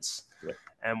audience, Yep.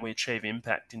 and we achieve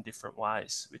impact in different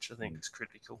ways, which I think Mm, is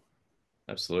critical.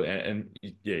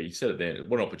 absolutely. Yeah, you said it there.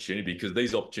 What an opportunity, because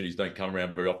these opportunities don't come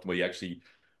around very often where you actually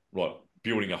like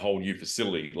building a whole new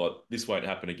facility. Like this won't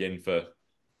happen again for,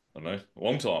 I don't know, a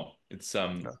long time. It's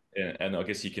No. and I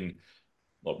guess you can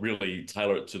like really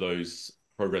tailor it to those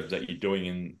programs that you're doing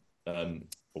in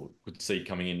or could see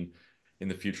coming in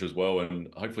the future as well.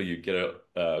 And hopefully you get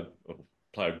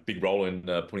play a big role in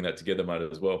putting that together, mate,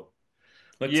 as well.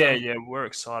 Let's Yeah, we're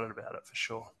excited about it for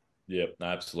sure. yeah, no,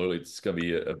 absolutely. It's going to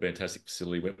be a fantastic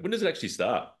facility. When does it actually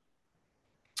start?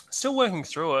 Still working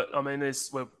through it. I mean,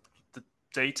 we're the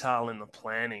detail in the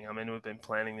planning. I mean, we've been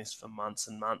planning this for months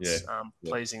and Yeah, months. yeah,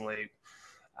 Pleasingly,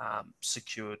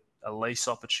 secured a lease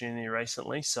opportunity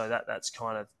recently, so that's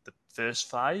kind of the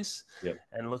first phase, yeah.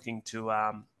 and looking to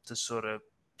sort of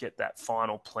get that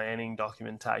final planning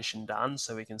documentation done,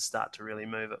 so we can start to really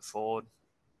move it forward.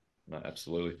 No,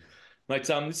 absolutely. Mate, this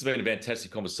has been a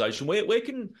fantastic conversation. Where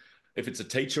can, if it's a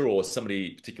teacher or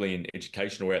somebody particularly in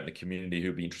education or out in the community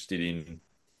who'd be interested in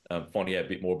finding out a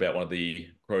bit more about one of the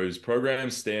Crows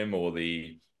programs, STEM or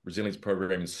the resilience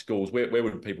program in schools, where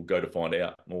would people go to find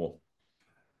out more?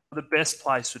 The best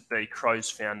place would be Crows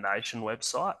Foundation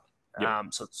website. Yep.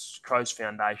 So it's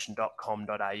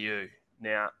crowsfoundation.com.au.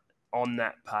 Now, on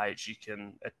that page,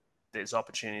 there's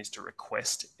opportunities to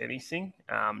request anything.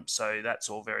 So that's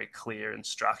all very clear and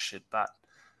structured. But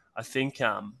I think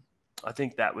I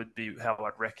think that would be how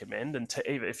I'd recommend. And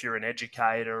even if you're an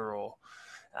educator or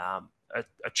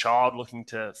a child looking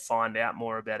to find out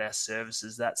more about our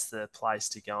services, that's the place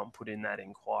to go and put in that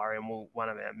inquiry. And one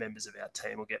of our members of our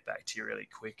team will get back to you really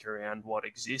quick around what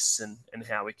exists and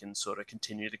how we can sort of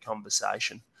continue the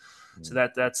conversation. So Mm,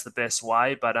 that's the best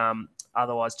way. But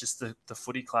otherwise, just the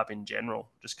footy club in general,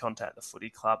 just contact the footy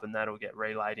club and that'll get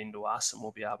relayed into us and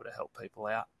we'll be able to help people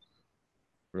out.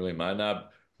 brilliant, mate. No,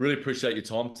 really appreciate your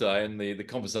time today, and the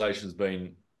conversation's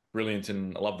been brilliant,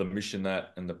 and I love the mission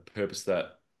that and the purpose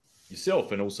that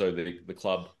yourself and also the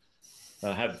club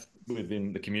have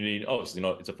within the community. Obviously,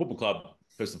 not it's a football club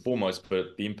first and foremost,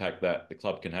 but the impact that the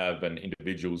club can have and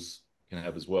individuals can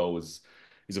have as well is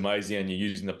amazing. And you're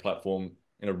using the platform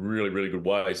in a really, really good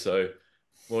way. So,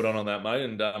 well done on that, mate.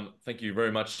 And thank you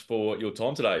very much for your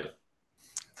time today.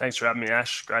 Thanks for having me,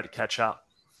 Ash. Great to catch up.